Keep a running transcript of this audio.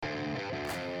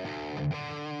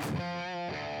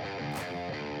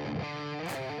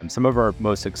Some of our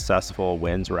most successful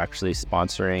wins were actually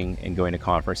sponsoring and going to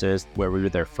conferences where we were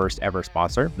their first ever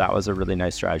sponsor. That was a really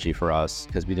nice strategy for us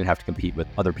because we didn't have to compete with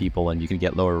other people and you could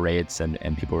get lower rates and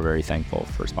people were very thankful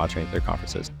for sponsoring their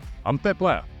conferences. I'm Pep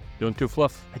Blau. Don't do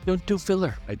fluff. I don't do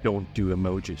filler. I don't do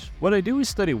emojis. What I do is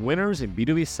study winners in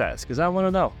B2B SaaS because I want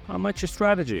to know how much is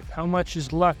strategy, how much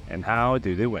is luck, and how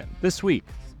do they win. This week,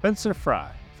 Spencer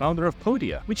Fry, founder of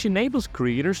Podia, which enables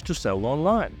creators to sell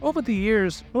online. Over the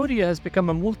years, Podia has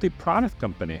become a multi-product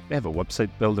company. They have a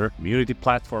website builder, community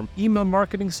platform, email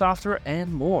marketing software,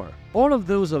 and more. All of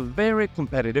those are very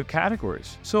competitive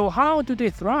categories. So how do they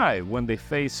thrive when they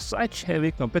face such heavy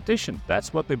competition?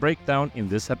 That's what we break down in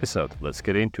this episode. Let's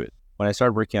get into it. When I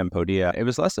started working on Podia, it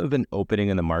was less of an opening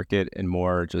in the market and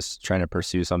more just trying to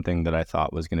pursue something that I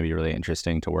thought was going to be really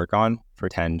interesting to work on for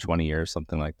 10, 20 years,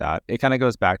 something like that. It kind of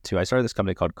goes back to, I started this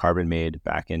company called Carbon Made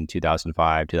back in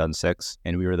 2005, 2006,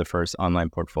 and we were the first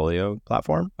online portfolio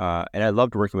platform. And I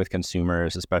loved working with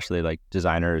consumers, especially like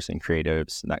designers and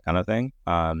creatives and that kind of thing.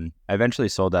 I eventually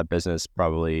sold that business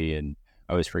probably in,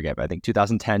 I always forget, but I think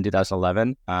 2010,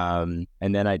 2011. And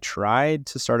then I tried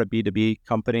to start a B2B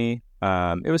company.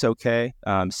 It was okay,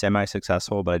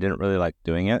 semi-successful, but I didn't really like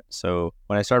doing it. So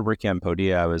when I started working on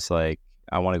Podia, I was like,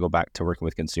 I want to go back to working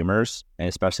with consumers and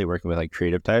especially working with like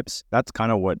creative types. That's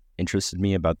kind of what interested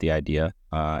me about the idea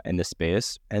in this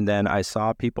space. And then I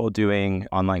saw people doing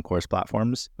online course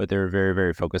platforms, but they were very,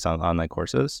 very focused on online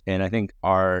courses. And I think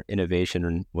our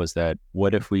innovation was that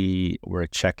what if we were a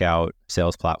checkout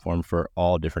sales platform for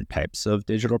all different types of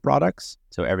digital products?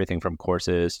 So everything from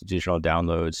courses to digital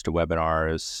downloads to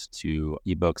webinars to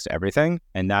ebooks to everything.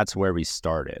 And that's where we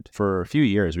started. For a few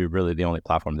years, we were really the only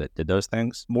platform that did those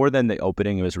things. More than the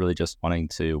opening, it was really just wanting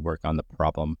to work on the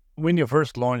problem. When you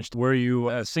first launched, were you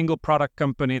a single product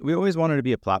company? We always wanted to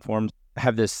be a platform. I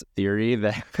have this theory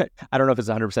that I don't know if it's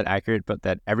 100% accurate, but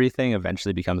that everything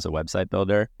eventually becomes a website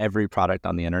builder, every product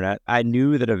on the internet. I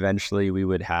knew that eventually we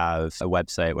would have a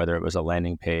website, whether it was a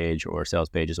landing page or sales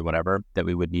pages or whatever, that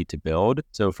we would need to build.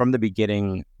 So from the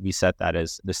beginning, we set that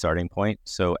as the starting point.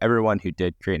 So everyone who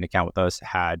did create an account with us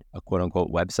had a quote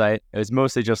unquote website. It was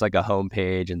mostly just like a home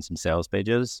page and some sales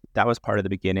pages. That was part of the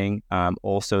beginning.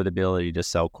 Also the ability to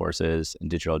sell courses and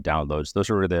digital downloads. Those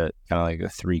were the kind of like the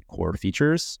three core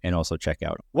features, and also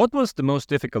checkout. What was the most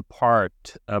difficult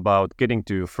part about getting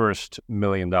to first $1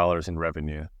 million in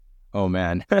revenue? Oh,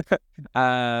 man.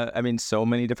 I mean, so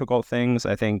many difficult things.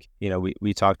 I think,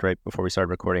 we talked right before we started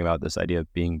recording about this idea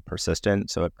of being persistent.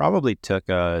 So it probably took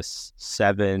us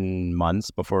 7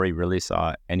 months before we really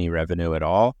saw any revenue at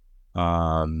all.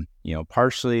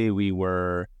 Partially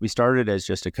we started as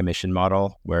just a commission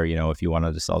model where, if you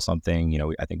wanted to sell something,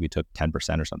 I think we took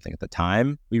 10% or something at the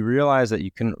time. We realized that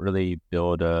you couldn't really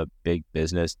build a big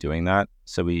business doing that.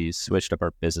 So we switched up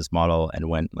our business model and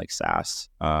went like SaaS,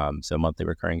 so monthly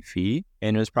recurring fee.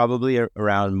 And it was probably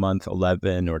around month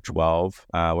 11 or 12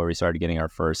 where we started getting our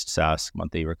first SaaS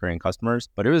monthly recurring customers.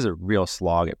 But it was a real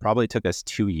slog. It probably took us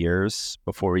 2 years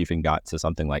before we even got to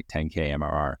something like 10K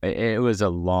MRR. It was a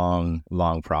long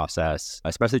process,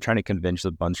 especially trying to convince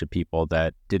a bunch of people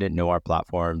that didn't know our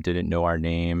platform, didn't know our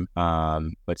name,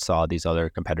 but saw these other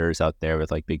competitors out there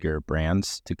with like bigger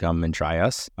brands to come and try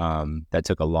us. That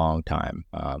took a long time.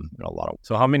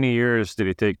 So how many years did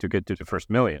it take to get to the first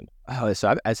 $1 million? Oh,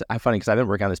 so it's funny because I've been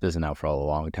working on this business now for a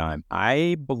long time.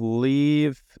 I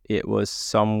believe it was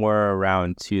somewhere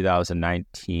around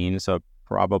 2019, so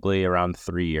probably around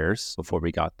 3 years before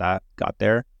we got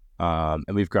there. And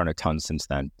we've grown a ton since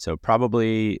then. So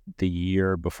probably the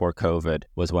year before COVID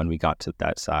was when we got to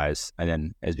that size. And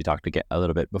then as we talked a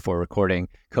little bit before recording,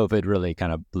 COVID really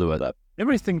kind of blew it up.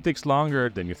 Everything takes longer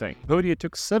than you think. Podia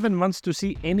took 7 months to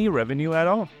see any revenue at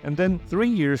all, and then 3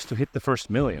 years to hit the first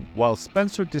 $1 million. While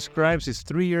Spencer describes his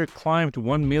 3-year climb to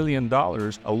 $1 million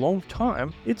a long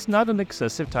time, it's not an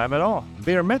excessive time at all.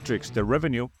 Barometrics, the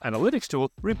revenue analytics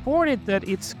tool, reported that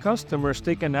its customers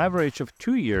take an average of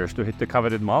 2 years to hit the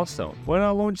coveted milestone. When I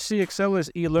launched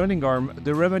CXL's e-learning arm,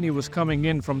 the revenue was coming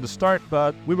in from the start,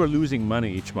 but we were losing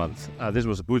money each month. This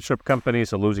was a bootstrap company,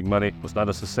 so losing money was not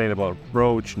a sustainable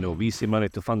approach, no VC money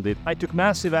to fund it. I took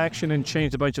massive action and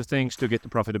changed a bunch of things to get to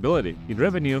profitability. In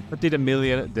revenue, I did $1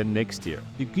 million the next year.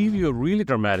 To give you a really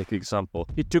dramatic example,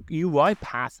 it took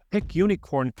UiPath, Tech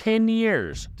Unicorn, 10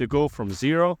 years to go from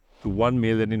 0 to 1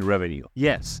 million in revenue.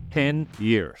 Yes, 10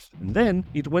 years. And then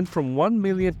it went from 1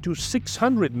 million to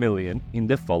 600 million in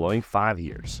the following 5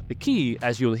 years. The key,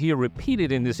 as you'll hear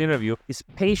repeated in this interview, is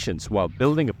patience while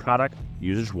building a product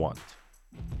users want.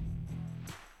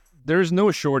 There's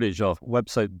no shortage of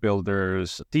website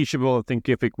builders. Teachable,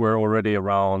 Thinkific were already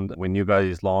around when you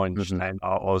guys launched, and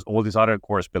all these other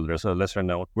course builders, so lesser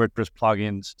known WordPress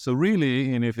plugins. So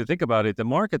really, and if you think about it, the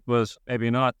market was maybe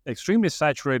not extremely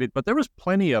saturated, but there was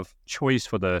plenty of choice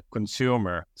for the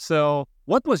consumer. So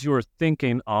what was your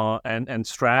thinking and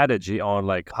strategy on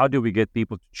like, how do we get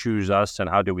people to choose us and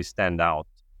how do we stand out?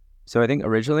 So I think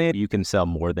originally you can sell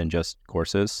more than just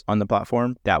courses on the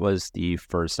platform. That was the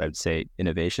first, I would say,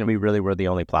 innovation. We really were the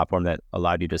only platform that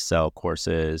allowed you to sell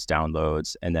courses,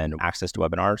 downloads, and then access to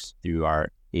webinars through our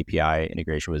API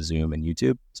integration with Zoom and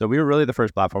YouTube. So we were really the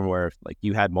first platform where if, like,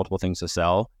 you had multiple things to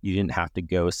sell, you didn't have to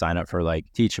go sign up for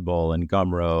like Teachable and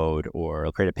Gumroad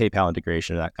or create a PayPal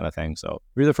integration or that kind of thing. So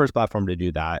we were the first platform to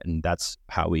do that. And that's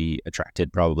how we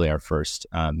attracted probably our first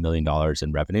 $1 million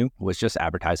in revenue, was just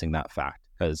advertising that fact.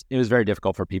 Because it was very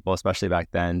difficult for people, especially back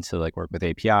then, to like work with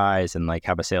APIs and like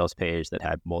have a sales page that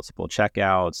had multiple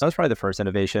checkouts. That was probably the first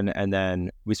innovation. And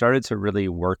then we started to really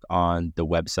work on the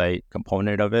website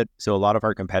component of it. So a lot of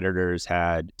our competitors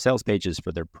had sales pages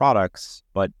for their products,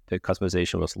 but the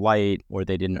customization was light, or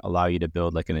they didn't allow you to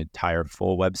build like an entire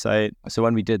full website. So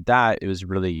when we did that, it was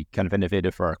really kind of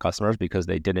innovative for our customers because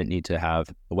they didn't need to have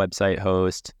a website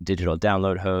host, digital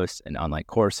download host, an online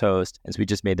course host. And so we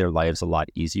just made their lives a lot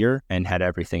easier and had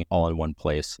everything all in one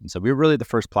place. And so we were really the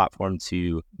first platform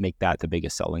to make that the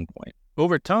biggest selling point.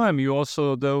 Over time, you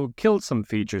also, though, killed some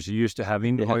features. You used to have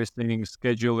invoicing,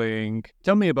 scheduling.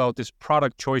 Tell me about these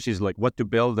product choices, like what to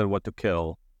build and what to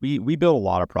kill. We build a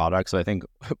lot of products. So I think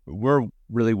we're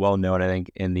really well known, I think,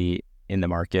 in the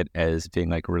market as being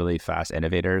like really fast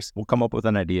innovators. We'll come up with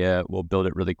an idea, we'll build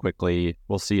it really quickly,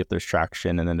 we'll see if there's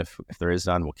traction, and then if there is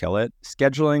none, we'll kill it.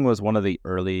 Scheduling was one of the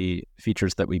early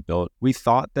features that we built. We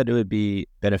thought that it would be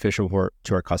beneficial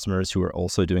to our customers who are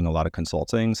also doing a lot of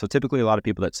consulting. So typically a lot of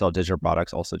people that sell digital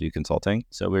products also do consulting.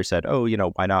 So we said,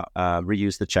 why not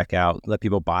reuse the checkout, let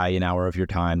people buy an hour of your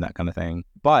time, that kind of thing.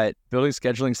 But building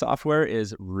scheduling software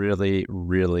is really,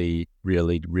 really,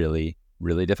 really, really,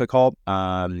 really difficult,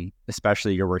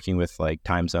 especially you're working with like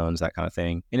time zones, that kind of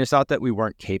thing. And it's not that we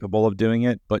weren't capable of doing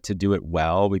it, but to do it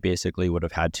well, we basically would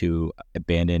have had to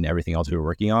abandon everything else we were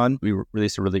working on. We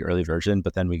released a really early version,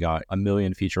 but then we got 1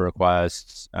 million feature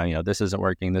requests. This isn't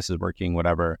working, this is working,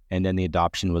 whatever. And then the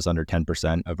adoption was under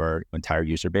 10% of our entire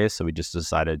user base. So we just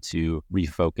decided to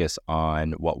refocus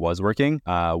on what was working,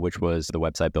 which was the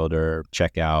website builder,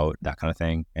 checkout, that kind of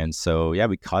thing. And so, yeah,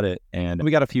 we cut it. And we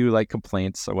got a few like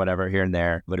complaints or whatever here and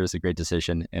there, but it was a great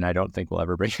decision. And I don't think we'll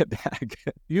ever bring it back.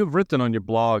 You've written on your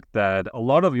blog that a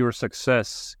lot of your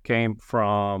success came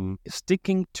from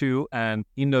sticking to an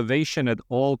innovation at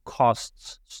all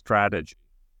costs strategy.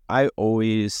 I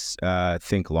always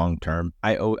think long term.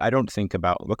 I don't think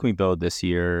about what can we build this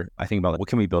year. I think about what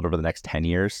can we build over the next 10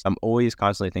 years. I'm always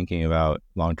constantly thinking about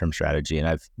long-term strategy. And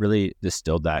I've really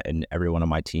distilled that in every one of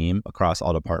my team across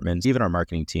all departments, even our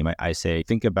marketing team. I say,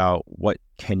 think about what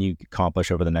can you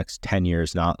accomplish over the next 10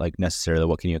 years, not like necessarily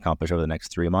what can you accomplish over the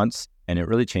next 3 months. And it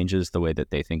really changes the way that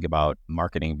they think about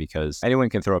marketing, because anyone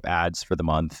can throw up ads for the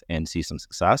month and see some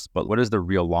success. But what is the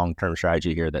real long-term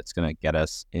strategy here that's going to get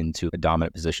us into a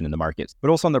dominant position in the market? But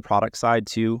also on the product side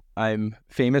too, I'm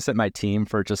famous at my team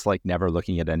for just like never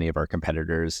looking at any of our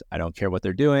competitors. I don't care what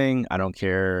they're doing. I don't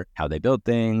care how they build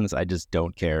things. I just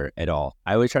don't care at all.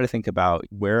 I always try to think about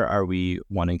where are we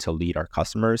wanting to lead our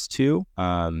customers to?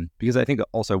 Because I think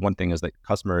also one thing is that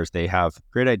customers, they have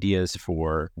great ideas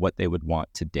for what they would want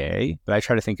today. But I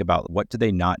try to think about what do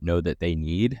they not know that they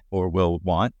need or will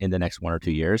want in the next 1 or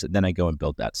 2 years. And then I go and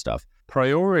build that stuff.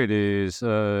 Priorities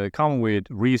come with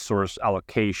resource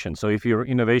allocation. So if you're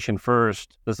innovation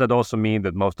first, does that also mean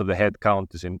that most of the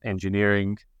headcount is in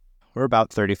engineering? We're about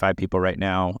 35 people right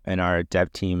now, and our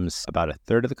dev team's about a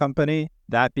third of the company.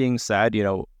 That being said,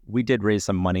 we did raise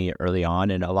some money early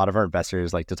on, and a lot of our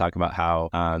investors like to talk about how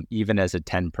even as a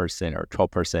 10-person or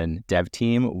 12-person dev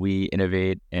team, we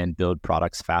innovate and build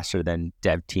products faster than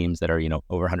dev teams that are,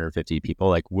 over 150 people.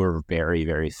 Like, we're very,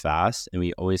 very fast, and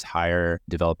we always hire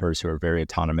developers who are very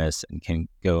autonomous and can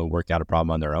go work out a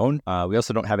problem on their own. We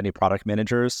also don't have any product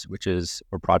managers,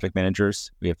 or project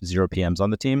managers. We have 0 PMs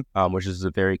on the team, which is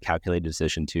a very calculated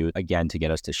decision to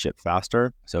get us to ship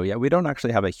faster. So yeah, we don't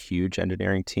actually have a huge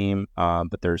engineering team,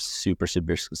 but they're super,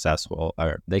 super successful,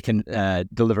 or they can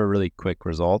deliver really quick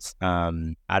results.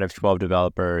 Out of 12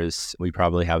 developers, we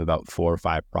probably have about 4 or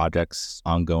 5 projects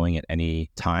ongoing at any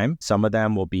time. Some of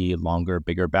them will be longer,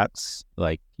 bigger bets,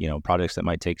 like, projects that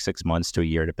might take 6 months to a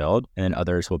year to build. And then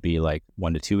others will be like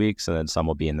 1 to 2 weeks. And then some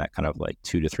will be in that kind of like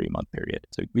 2 to 3 month period.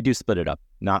 So we do split it up,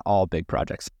 not all big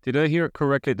projects. Did I hear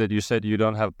correctly that you said you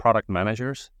don't have product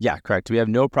managers? Yeah, correct. We have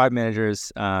no product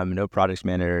managers, no product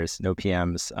managers, no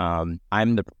PMs.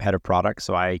 I'm the head of product,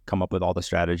 so I come up with all the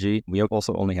strategy. We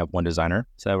also only have one designer.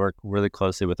 So I work really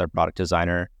closely with our product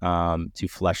designer to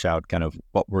flesh out kind of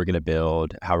what we're going to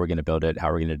build, how we're going to build it,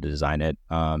 how we're going to design it,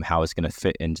 how it's going to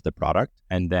fit into the product.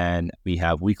 And then we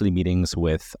have weekly meetings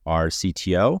with our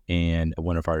CTO and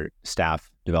one of our staff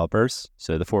developers.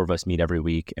 So the four of us meet every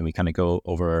week and we kind of go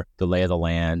over the lay of the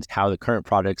land, how the current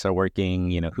projects are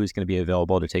working, who's going to be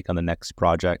available to take on the next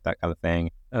project, that kind of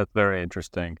thing. That's very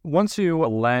interesting. Once you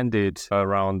landed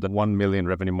around the 1 million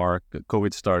revenue mark,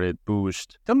 COVID started,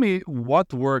 boost. Tell me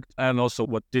what worked and also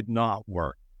what did not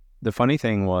work. The funny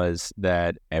thing was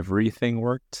that everything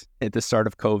worked at the start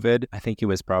of COVID. I think it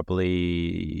was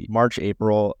probably March,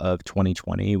 April of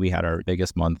 2020. We had our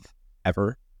biggest month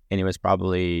ever. And it was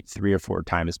probably 3 or 4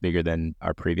 times bigger than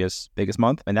our previous biggest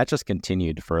month. And that just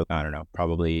continued for,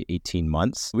 probably 18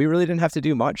 months. We really didn't have to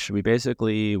do much. We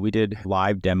did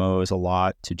live demos a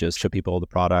lot to just show people the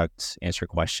product, answer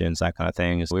questions, that kind of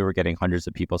thing. So we were getting hundreds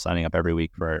of people signing up every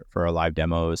week for our live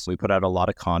demos. We put out a lot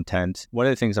of content. One of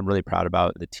the things I'm really proud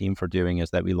about the team for doing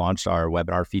is that we launched our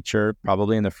webinar feature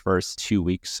probably in the first 2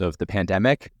 weeks of the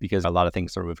pandemic, because a lot of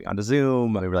things were moving onto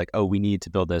Zoom. We were like, we need to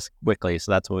build this quickly.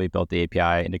 So that's when we built the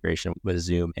API integration with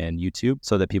Zoom and YouTube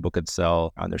so that people could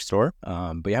sell on their store.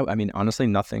 But yeah, honestly,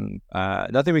 nothing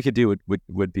we could do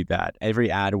would be bad. Every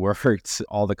ad worked,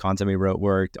 all the content we wrote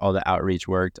worked, all the outreach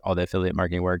worked, all the affiliate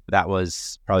marketing worked. That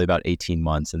was probably about 18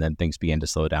 months, and then things began to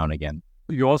slow down again.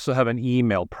 You also have an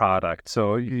email product.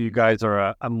 So you guys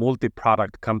are a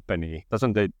multi-product company.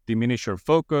 Doesn't that diminish your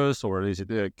focus, or is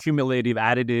it cumulative,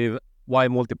 additive? Why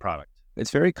multi-product? It's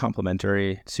very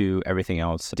complementary to everything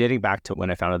else. Dating back to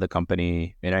when I founded the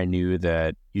company, and I knew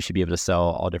that you should be able to sell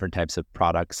all different types of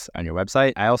products on your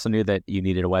website. I also knew that you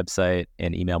needed a website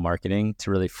and email marketing to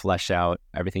really flesh out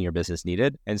everything your business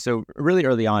needed. And so really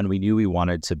early on, we knew we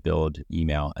wanted to build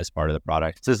email as part of the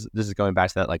product. This is going back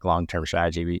to that like long-term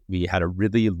strategy. We had a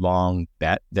really long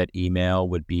bet that email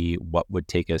would be what would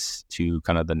take us to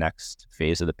kind of the next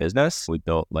phase of the business. We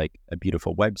built like a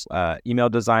beautiful email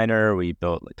designer. We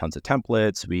built like tons of templates.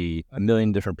 A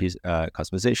million different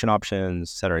customization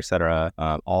options, et cetera,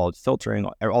 all filtering,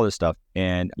 all this stuff.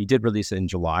 And we did release it in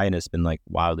July, and it's been like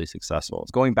wildly successful.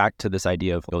 Going back to this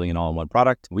idea of building an all-in-one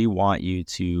product, we want you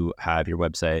to have your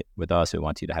website with us. We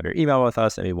want you to have your email with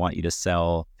us, and we want you to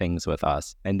sell things with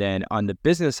us. And then on the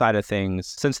business side of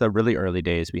things, since the really early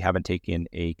days, we haven't taken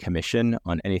a commission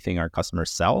on anything our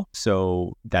customers sell.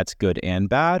 So that's good and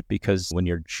bad, because when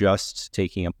you're just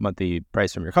taking a monthly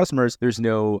price from your customers, there's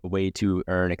no way to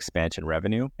earn expansion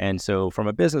revenue. And so from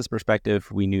a business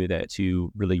perspective, we knew that to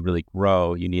really, really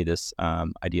grow, you need this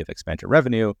idea of expansion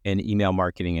revenue, and email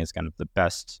marketing is kind of the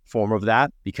best form of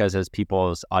that, because as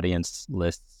people's audience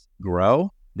lists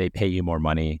grow, they pay you more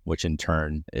money, which in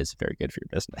turn is very good for your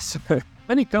business.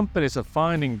 Many companies are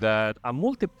finding that a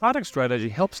multi-product strategy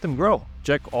helps them grow.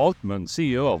 Jack Altman,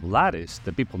 CEO of Lattice,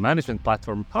 the people management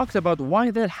platform, talks about why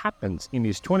that happens in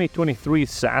his 2023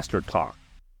 SaaStr talk.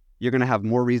 You're going to have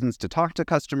more reasons to talk to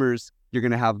customers. You're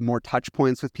going to have more touch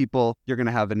points with people. You're going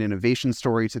to have an innovation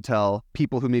story to tell.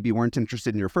 People who maybe weren't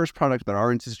interested in your first product but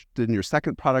are interested in your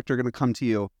second product are going to come to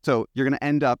you. So you're going to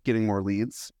end up getting more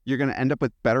leads. You're going to end up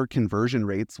with better conversion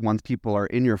rates once people are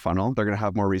in your funnel. They're going to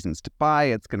have more reasons to buy.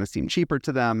 It's going to seem cheaper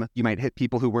to them. You might hit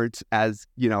people who weren't as,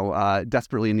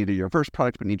 desperately in need of your first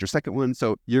product but need your second one.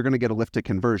 So you're going to get a lift to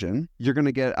conversion. You're going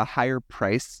to get a higher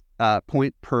price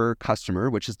point per customer,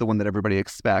 which is the one that everybody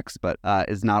expects, but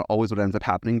is not always what ends up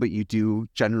happening. But you do,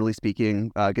 generally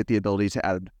speaking, get the ability to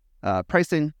add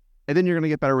pricing, and then you're going to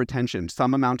get better retention.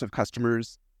 Some amount of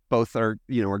customers both are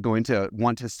going to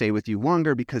want to stay with you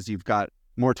longer because you've got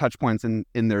more touch points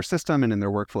in their system and in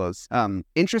their workflows.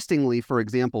 Interestingly, for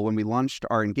example, when we launched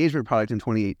our engagement product in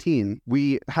 2018,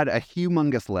 we had a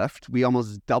humongous lift. We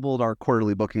almost doubled our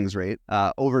quarterly bookings rate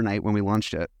overnight when we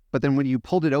launched it. But then when you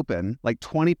pulled it open, like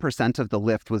 20% of the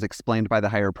lift was explained by the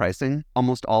higher pricing.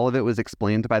 Almost all of it was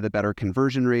explained by the better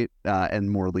conversion rate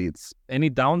and more leads. Any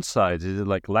downsides? Is it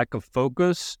like lack of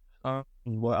focus?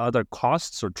 What other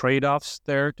costs or trade-offs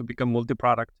there to become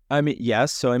multi-product?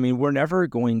 Yes. So, we're never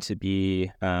going to be,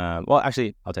 well,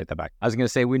 actually, I'll take that back. I was going to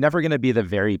say, we're never going to be the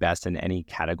very best in any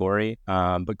category.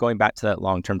 But going back to that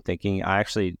long-term thinking, I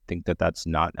actually think that that's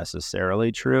not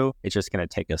necessarily true. It's just going to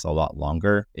take us a lot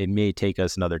longer. It may take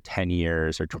us another 10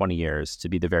 years or 20 years to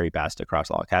be the very best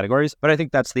across all categories. But I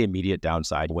think that's the immediate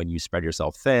downside when you spread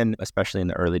yourself thin, especially in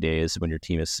the early days when your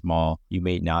team is small. You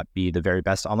may not be the very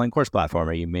best online course platform,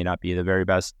 or you may not be the very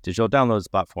best digital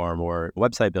downloads platform or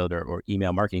website builder or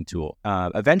email marketing tool.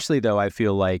 Eventually, though, I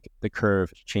feel like the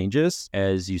curve changes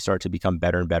as you start to become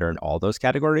better and better in all those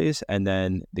categories. And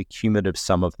then the cumulative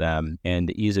sum of them and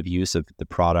the ease of use of the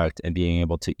product and being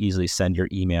able to easily send your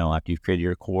email after you've created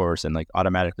your course and like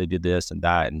automatically do this and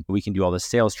that. And we can do all the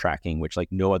sales tracking, which like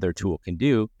no other tool can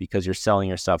do because you're selling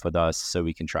your stuff with us. So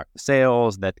we can track the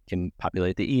sales that can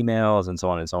populate the emails and so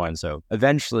on and so on. So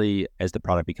eventually, as the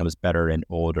product becomes better and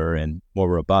older and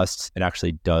more robust, it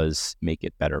actually does make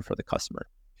it better for the customer.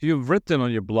 You've written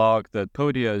on your blog that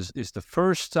Podia is the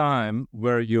first time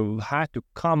where you had to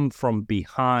come from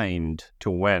behind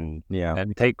to win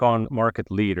and take on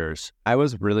market leaders. I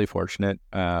was really fortunate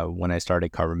when I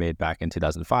started CoverMade back in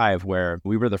 2005, where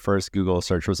we were the first Google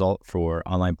search result for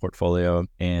online portfolio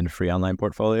and free online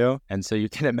portfolio. And so you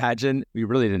can imagine we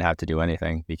really didn't have to do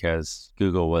anything because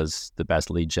Google was the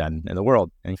best lead gen in the world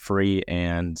and free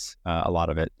and a lot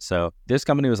of it. So this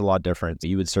company was a lot different.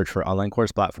 You would search for online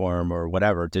course platform or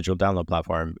whatever, digital download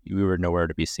platform, we were nowhere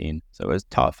to be seen. So it was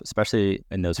tough, especially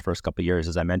in those first couple of years.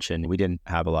 As I mentioned, we didn't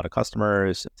have a lot of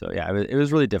customers. So yeah, it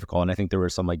was really difficult. And I think there were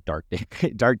some like dark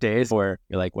days where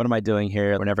you're like, what am I doing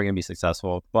here? We're never going to be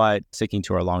successful. But sticking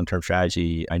to our long-term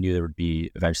strategy, I knew there would be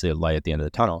eventually a light at the end of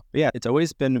the tunnel. But yeah, it's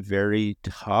always been very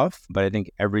tough. But I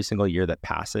think every single year that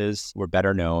passes, we're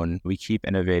better known. We keep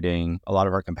innovating. A lot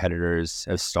of our competitors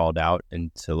have stalled out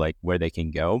into like where they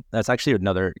can go. That's actually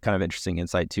another kind of interesting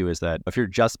insight too, is that if you're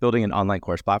just building an online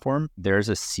course platform, there's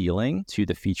a ceiling to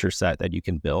the feature set that you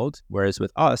can build. Whereas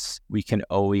with us, we can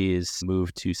always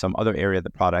move to some other area of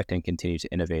the product and continue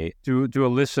to innovate. To a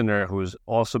listener who's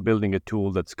also building a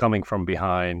tool that's coming from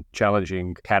behind,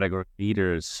 challenging category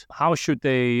leaders, how should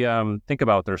they think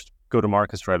about their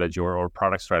go-to-market strategy or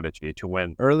product strategy to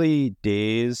win? Early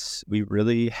days, we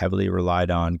really heavily relied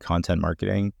on content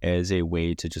marketing as a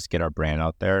way to just get our brand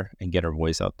out there and get our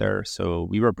voice out there. So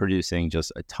we were producing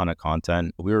just a ton of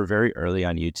content. We were very early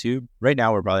on YouTube. Right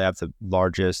now, we probably have the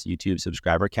largest YouTube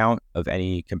subscriber count of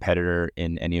any competitor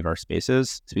in any of our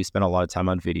spaces. So we spent a lot of time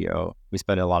on video. We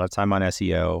spent a lot of time on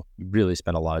SEO. We really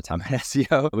spent a lot of time on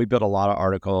SEO. We built a lot of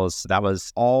articles. That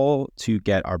was all to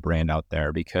get our brand out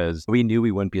there because we knew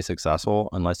we wouldn't be successful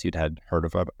unless you'd had heard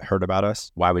about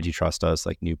us. Why would you trust us,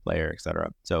 like new player,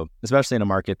 etc. So especially in a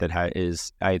market that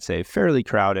is, I'd say, fairly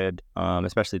crowded,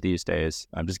 especially these days,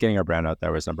 just getting our brand out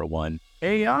there was number one.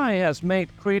 AI has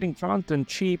made creating content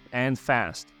cheap and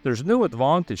fast. There's no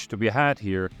advantage to be had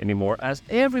here anymore as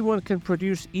everyone can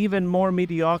produce even more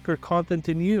mediocre content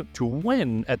than you. To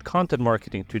win at content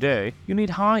marketing today, you need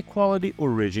high-quality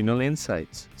original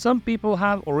insights. Some people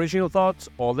have original thoughts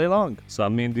all day long.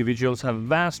 Some individuals have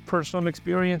vast personal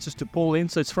experiences to pull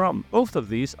insights from. Both of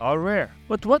these are rare.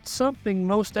 But what's something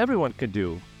most everyone can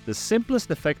do? The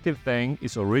simplest effective thing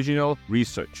is original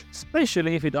research,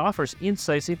 especially if it offers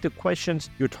insights into questions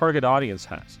your target audience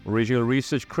has. Original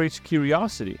research creates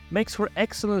curiosity, makes for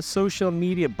excellent social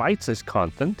media bite-sized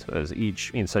content, as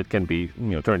each insight can be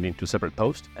turned into separate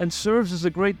posts, and serves as a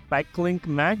great backlink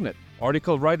magnet.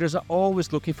 Article writers are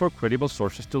always looking for credible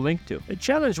sources to link to. The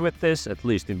challenge with this, at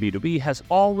least in B2B, has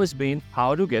always been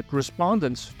how to get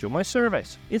respondents to my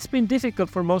surveys. It's been difficult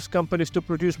for most companies to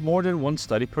produce more than one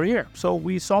study per year, so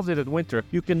we solved it at Winter.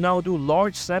 You can now do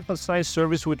large sample size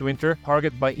surveys with Winter,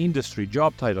 target by industry,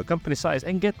 job title, company size,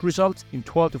 and get results in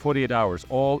 12 to 48 hours,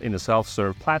 all in a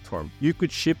self-serve platform. You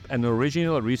could ship an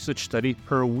original research study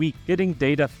per week. Getting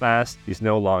data fast is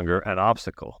no longer an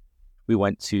obstacle. We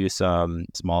went to some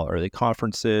small early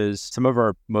conferences. Some of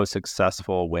our most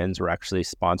successful wins were actually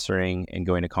sponsoring and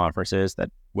going to conferences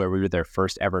where we were their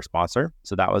first ever sponsor.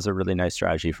 So that was a really nice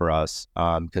strategy for us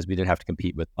because we didn't have to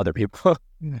compete with other people.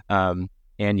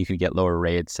 And you could get lower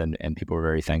rates and people were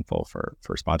very thankful for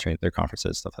sponsoring their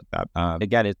conferences, stuff like that.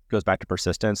 Again, it goes back to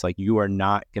persistence. Like you are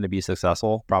not going to be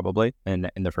successful probably in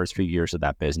the first few years of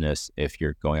that business if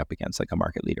you're going up against like a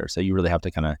market leader. So you really have to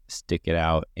kind of stick it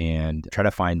out and try to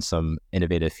find some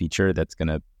innovative feature that's going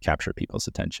to capture people's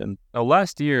attention. Now,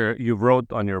 last year, you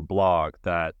wrote on your blog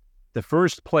that the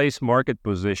first place market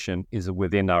position is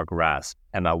within our grasp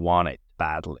and I want it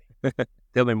badly.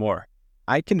 Tell me more.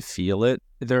 I can feel it.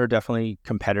 There are definitely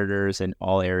competitors in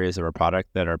all areas of our product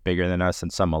that are bigger than us and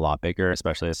some a lot bigger,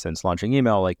 especially since launching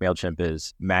email, like MailChimp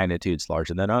is magnitudes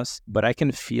larger than us. But I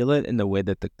can feel it in the way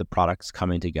that the product's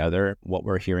coming together, what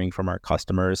we're hearing from our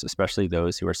customers, especially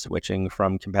those who are switching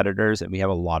from competitors. And we have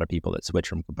a lot of people that switch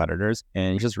from competitors.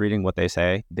 And just reading what they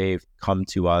say, they've come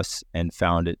to us and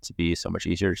found it to be so much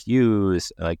easier to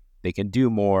use. Like, they can do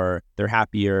more, they're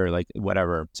happier, like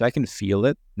whatever. So I can feel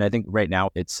it. And I think right now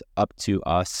it's up to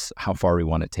us how far we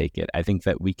want to take it. I think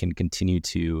that we can continue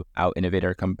to out-innovate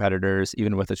our competitors.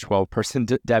 Even with a 12-person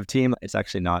dev team, it's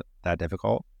actually not that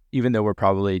difficult. Even though we're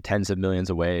probably tens of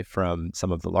millions away from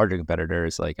some of the larger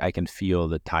competitors, like I can feel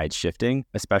the tide shifting,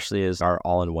 especially as our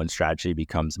all-in-one strategy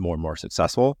becomes more and more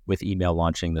successful. With email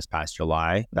launching this past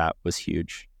July, that was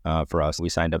huge. For us, we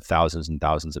signed up thousands and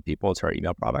thousands of people to our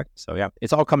email product. So yeah,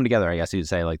 it's all coming together, I guess you'd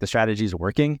say. Like the strategy is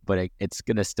working, but it's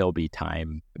going to still be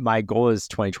time. My goal is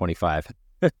 2025,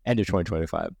 end of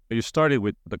 2025. You started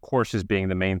with the courses being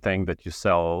the main thing that you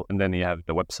sell, and then you have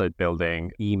the website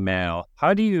building, email.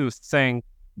 How do you think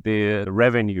the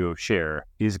revenue share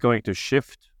is going to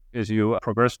shift as you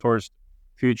progress towards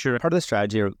future? Part of the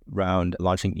strategy around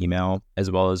launching email, as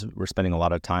well as we're spending a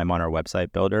lot of time on our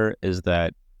website builder, is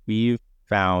that we've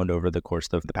found over the course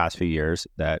of the past few years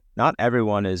that not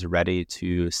everyone is ready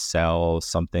to sell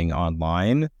something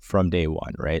online from day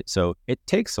one, right? So it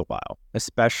takes a while,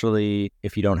 especially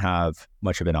if you don't have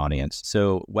much of an audience.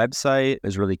 So website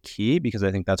is really key because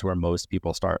I think that's where most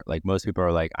people start. Like most people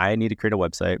are like, I need to create a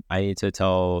website. I need to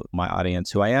tell my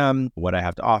audience who I am, what I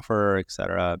have to offer,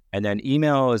 etc. And then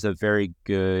email is a very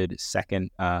good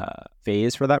second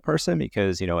phase for that person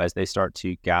because, you know, as they start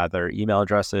to gather email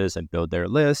addresses and build their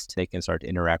list, they can start to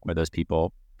interact with those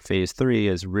people. Phase 3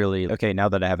 is really, okay, now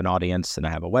that I have an audience and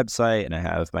I have a website and I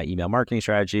have my email marketing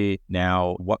strategy,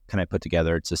 now what can I put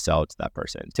together to sell to that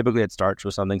person? Typically, it starts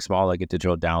with something small like a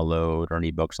digital download or an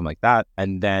ebook, something like that.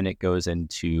 And then it goes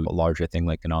into a larger thing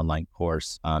like an online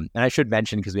course. And I should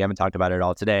mention, because we haven't talked about it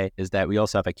all today, is that we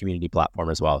also have a community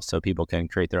platform as well. So people can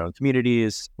create their own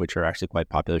communities, which are actually quite a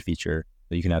popular feature.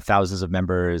 You can have thousands of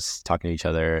members talking to each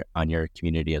other on your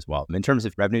community as well. In terms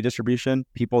of revenue distribution,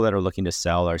 people that are looking to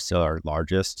sell are still our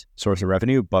largest source of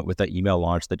revenue. But with the email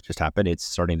launch that just happened, it's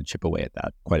starting to chip away at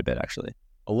that quite a bit, actually.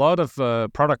 A lot of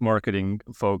product marketing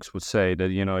folks would say that,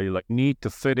 you know, you like need to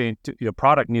fit into, your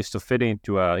product needs to fit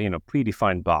into a, you know,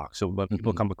 predefined box. So when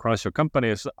people come across your company,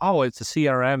 it's, oh, it's a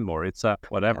CRM or it's a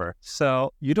whatever. Yeah.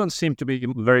 So you don't seem to be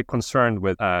very concerned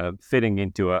with fitting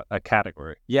into a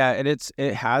category. Yeah, and it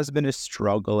has been a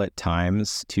struggle at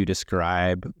times to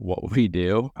describe what we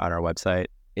do on our website.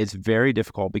 It's very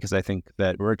difficult because I think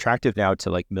that we're attractive now to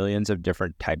like millions of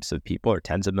different types of people or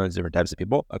tens of millions of different types of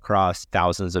people across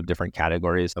thousands of different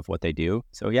categories of what they do.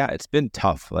 So yeah, it's been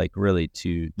tough, like really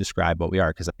to describe what we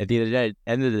are because at the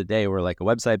end of the day, we're like a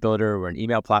website builder, we're an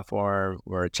email platform,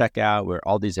 we're a checkout, we're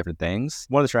all these different things.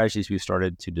 One of the strategies we've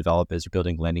started to develop is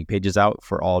building landing pages out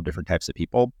for all different types of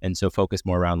people. And so focus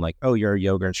more around like, oh, you're a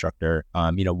yoga instructor.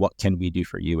 You know, what can we do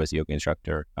for you as a yoga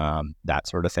instructor? That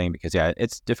sort of thing. Because yeah,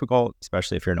 it's difficult,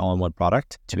 especially if you're an all-in-one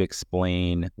product, to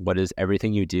explain what is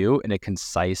everything you do in a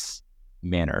concise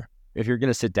manner. If you're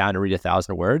going to sit down and read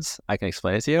 1,000 words, I can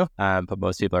explain it to you, but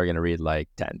most people are going to read like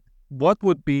 10. What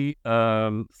would be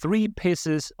 3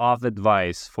 pieces of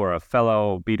advice for a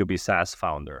fellow B2B SaaS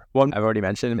founder? One I've already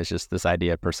mentioned is just this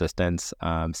idea of persistence,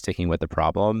 sticking with the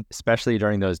problem, especially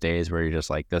during those days where you're just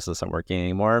like, this isn't working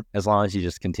anymore. As long as you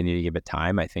just continue to give it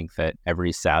time, I think that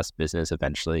every SaaS business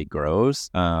eventually grows.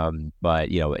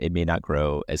 But, you know, it may not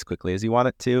grow as quickly as you want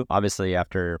it to. Obviously,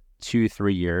 after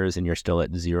 2-3 years and you're still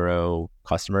at 0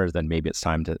 customers, then maybe it's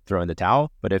time to throw in the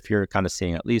towel. But if you're kind of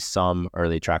seeing at least some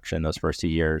early traction those first 2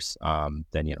 years,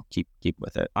 then, you know, keep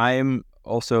with it. I'm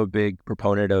also a big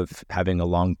proponent of having a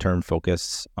long-term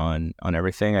focus on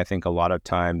everything. I think a lot of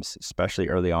times, especially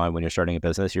early on when you're starting a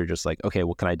business, you're just like, okay,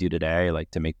 what can I do today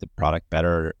like to make the product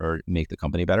better or make the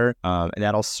company better? And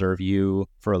that'll serve you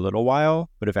for a little while,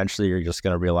 but eventually you're just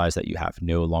going to realize that you have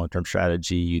no long-term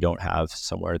strategy. You don't have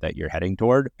somewhere that you're heading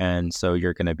toward. And so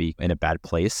you're going to be in a bad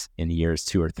place in years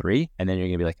 2 or 3. And then you're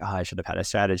going to be like, oh, I should have had a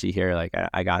strategy here. Like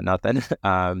I got nothing.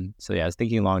 So yeah,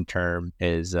 thinking long-term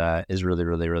is really,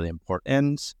 really, really important.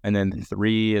 end. And then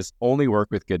 3 is only work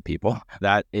with good people.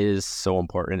 That is so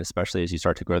important, especially as you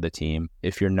start to grow the team.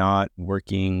 If you're not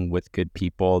working with good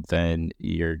people, then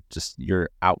your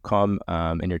outcome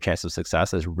and your chance of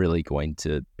success is really going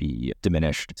to be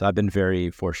diminished. So I've been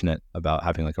very fortunate about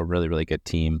having like a really, really good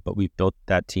team, but we've built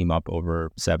that team up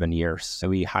over 7 years. So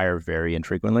we hire very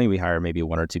infrequently. We hire maybe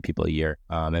 1 or 2 people a year.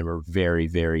 And we're very,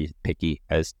 very picky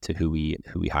as to who we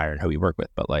hire and who we work with.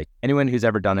 But like anyone who's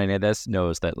ever done any of this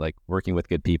knows that like working with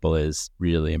good people is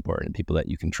really important, people that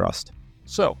you can trust.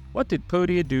 So, what did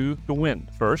Podia do to win?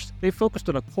 First, they focused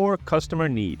on a core customer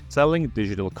need, selling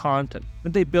digital content.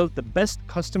 And they built the best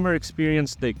customer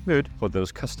experience they could for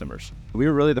those customers. We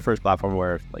were really the first platform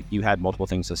where if, like, you had multiple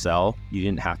things to sell. You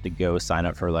didn't have to go sign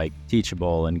up for like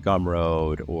Teachable and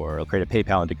Gumroad or create a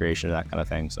PayPal integration or that kind of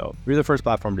thing. So we were the first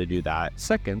platform to do that.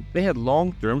 Second, they had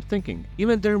long-term thinking.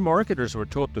 Even their marketers were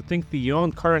taught to think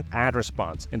beyond current ad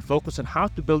response and focus on how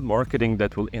to build marketing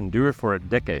that will endure for a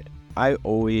decade. I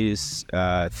always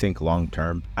think long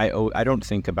term. I don't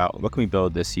think about what can we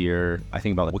build this year. I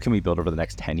think about like, what can we build over the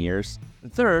next 10 years.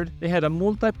 And third, they had a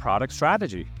multi-product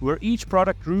strategy where each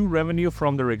product grew revenue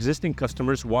from their existing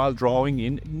customers while drawing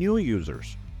in new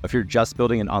users. If you're just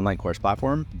building an online course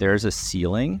platform, there's a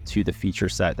ceiling to the feature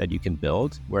set that you can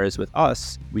build. Whereas with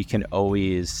us, we can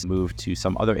always move to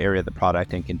some other area of the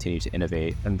product and continue to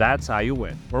innovate. And that's how you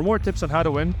win. For more tips on how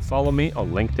to win, follow me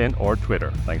on LinkedIn or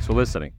Twitter. Thanks for listening.